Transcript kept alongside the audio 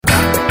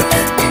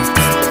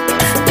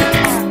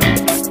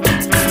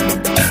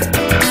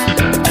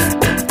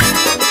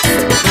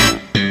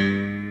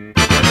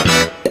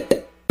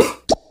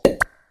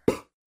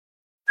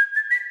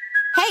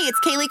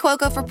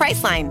Cuoco for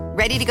Priceline.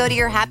 Ready to go to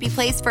your happy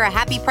place for a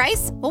happy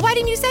price? Well, why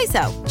didn't you say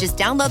so? Just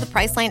download the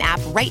Priceline app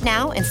right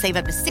now and save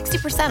up to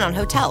 60% on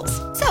hotels.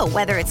 So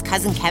whether it's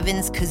Cousin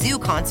Kevin's Kazoo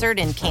Concert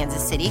in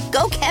Kansas City,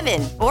 go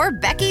Kevin, or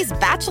Becky's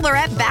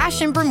Bachelorette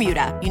Bash in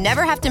Bermuda, you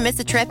never have to miss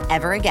a trip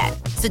ever again.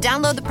 So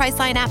download the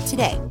Priceline app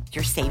today.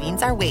 Your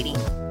savings are waiting.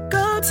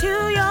 Go to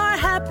your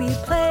happy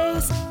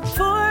place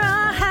for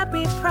a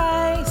happy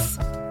price.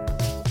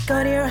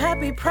 Go to your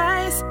happy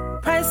price,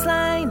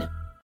 Priceline.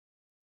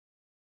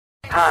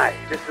 Hi,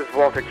 this is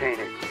Walter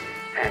Koenig,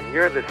 and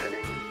you're listening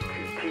to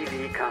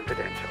TV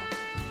Confidential.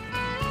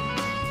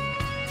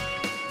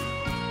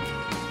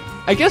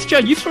 I guess,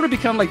 John, you've sort of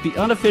become like the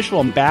unofficial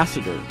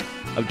ambassador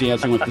of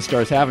Dancing with the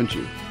Stars, haven't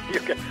you?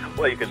 You can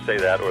say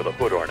that, or the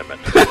hood ornament.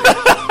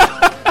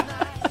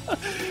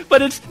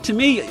 But it's, to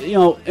me, you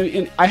know,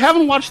 I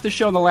haven't watched the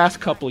show in the last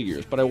couple of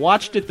years, but I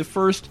watched it the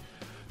first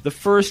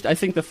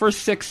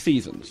 6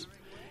 seasons.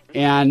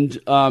 And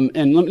let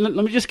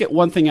me just get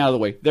one thing out of the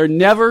way. There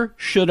never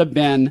should have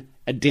been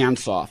a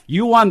dance-off.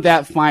 You won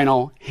that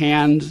final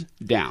hands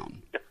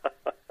down.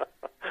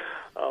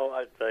 Oh,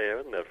 I tell you,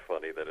 isn't that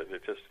funny that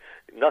it just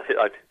nothing.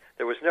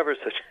 There was never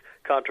such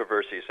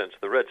controversy since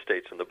the red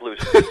states and the blue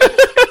states.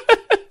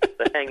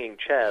 The hanging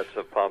chads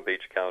of Palm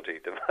Beach County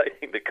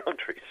dividing the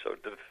country so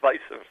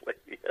divisively.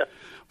 Yeah.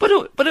 But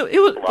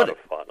it was a lot of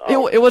fun.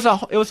 It was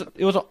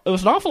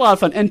an awful lot of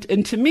fun.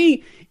 And to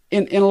me,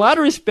 in a lot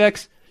of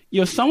respects, you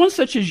know, someone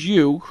such as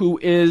you, who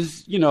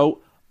is, you know,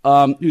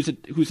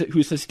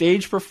 who's a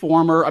stage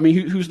performer. I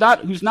mean, who's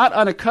not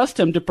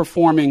unaccustomed to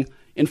performing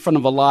in front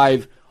of a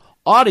live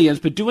audience,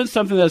 but doing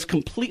something that's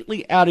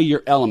completely out of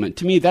your element.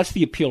 To me, that's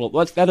the appeal.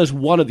 That is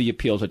one of the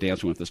appeals of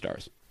Dancing with the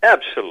Stars.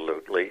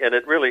 Absolutely, and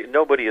it really,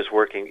 nobody is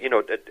working. You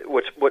know,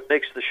 what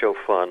makes the show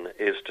fun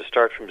is to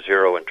start from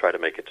 0 and try to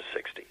make it to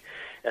 60.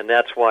 And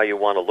that's why you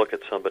want to look at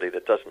somebody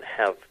that doesn't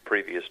have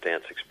previous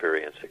dance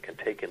experience, that can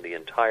take in the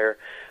entire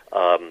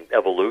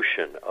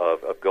evolution of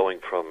going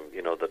from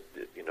the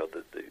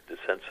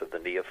sense of the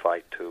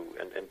neophyte to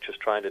and just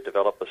trying to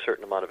develop a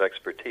certain amount of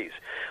expertise.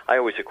 I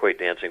always equate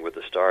Dancing with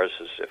the Stars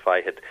as if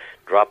I had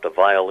dropped a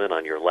violin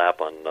on your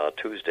lap on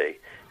Tuesday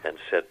and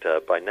said,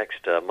 by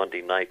next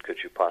Monday night,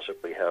 could you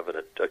possibly have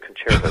a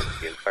concerto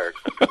for the entire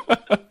country?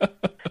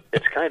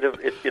 It's kind of,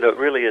 it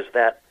really is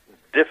that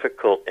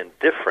difficult and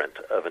different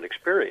of an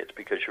experience,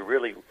 because you're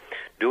really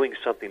doing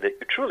something that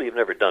you truly have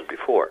never done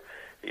before.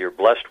 You're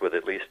blessed with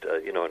at least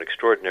an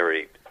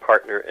extraordinary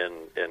partner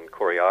and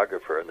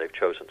choreographer, and they've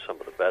chosen some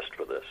of the best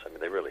for this. I mean,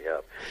 they really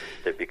have.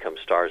 They've become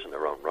stars in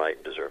their own right,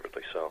 and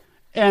deservedly so.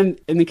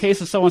 And in the case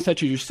of someone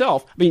such as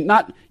yourself, I mean,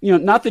 not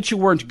that you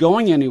weren't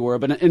going anywhere,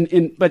 but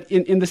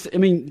in this, I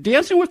mean,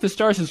 Dancing with the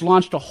Stars has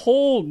launched a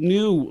whole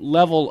new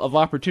level of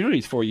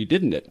opportunities for you,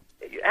 didn't it?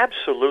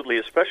 Absolutely,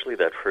 especially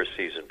that first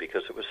season,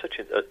 because it was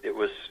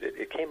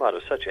it came out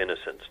of such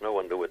innocence. No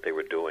one knew what they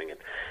were doing, and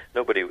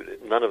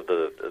none of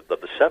the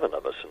 7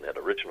 of us in that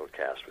original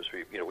cast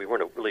we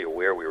weren't really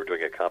aware we were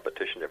doing a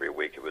competition every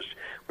week. We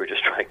were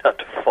just trying not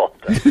to fall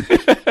down.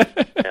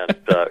 And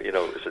it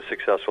was a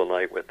successful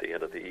night at the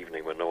end of the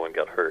evening when no one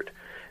got hurt.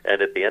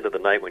 And at the end of the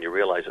night, when you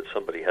realize that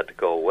somebody had to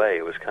go away,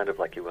 it was kind of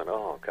like you went,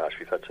 "Oh gosh,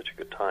 we've had such a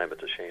good time.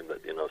 It's a shame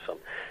that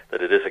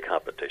that it is a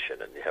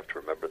competition, and you have to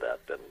remember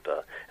that."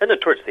 And then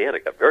towards the end,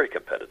 it got very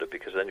competitive,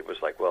 because then it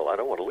was like, "Well, I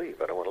don't want to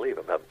leave. I'm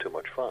having too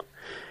much fun."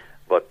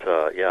 But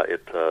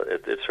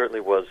it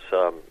certainly was.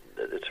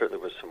 It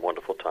certainly was some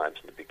wonderful times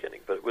in the beginning.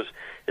 But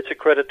it's a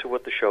credit to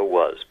what the show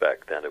was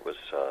back then. It was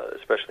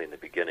especially in the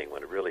beginning,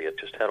 when it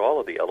just had all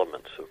of the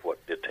elements of what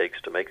it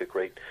takes to make a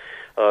great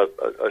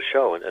a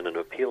show, and an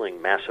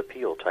appealing mass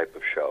appeal type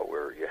of show,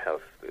 where you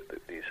have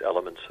these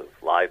elements of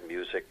live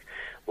music,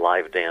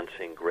 live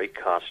dancing, great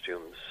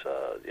costumes,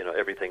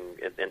 everything,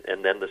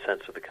 and then the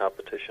sense of the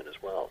competition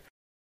as well.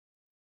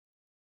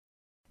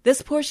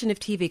 This portion of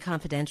TV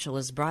Confidential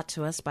is brought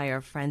to us by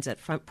our friends at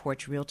Front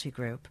Porch Realty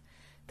Group,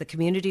 the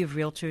community of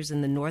realtors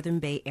in the Northern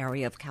Bay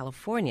area of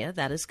California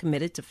that is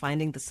committed to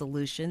finding the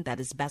solution that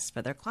is best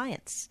for their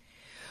clients.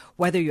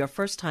 Whether you're a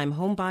first-time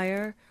home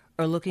buyer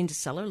or looking to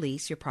sell or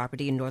lease your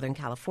property in Northern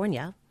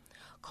California,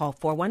 call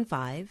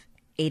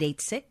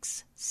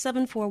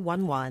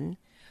 415-886-7411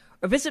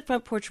 or visit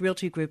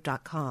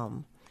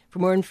frontporchrealtygroup.com for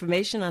more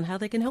information on how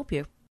they can help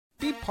you.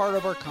 Be part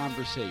of our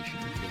conversation.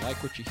 If you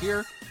like what you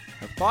hear,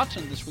 have thoughts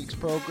on this week's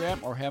program,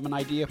 or have an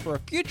idea for a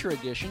future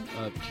edition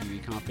of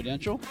TV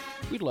Confidential,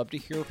 we'd love to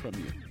hear from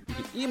you. You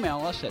can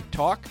email us at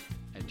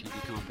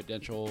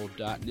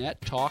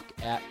talk@tvconfidential.net,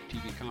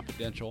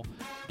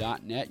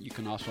 talk@tvconfidential.net. You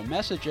can also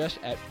message us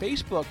at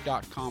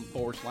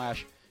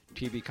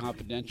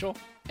facebook.com/tvconfidential,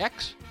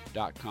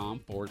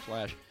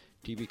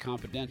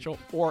 x.com/tvconfidential,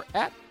 or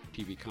at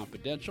TV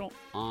Confidential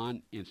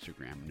on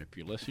Instagram. And if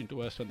you're listening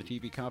to us on the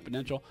TV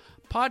Confidential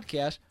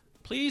podcast,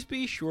 please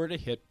be sure to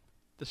hit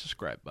the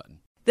subscribe button.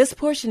 This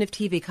portion of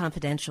TV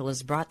Confidential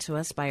is brought to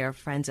us by our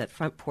friends at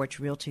Front Porch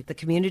Realty, the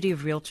community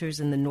of realtors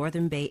in the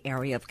Northern Bay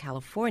area of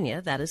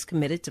California that is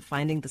committed to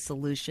finding the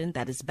solution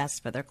that is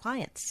best for their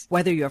clients.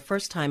 Whether you're a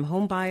first-time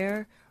home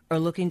buyer or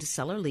looking to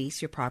sell or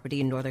lease your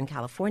property in Northern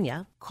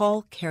California,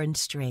 call Karen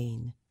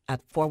Strain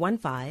at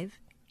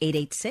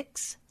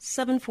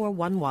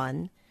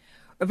 415-886-7411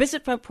 or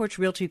visit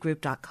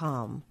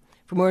FrontPorchRealtyGroup.com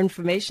for more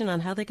information on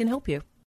how they can help you.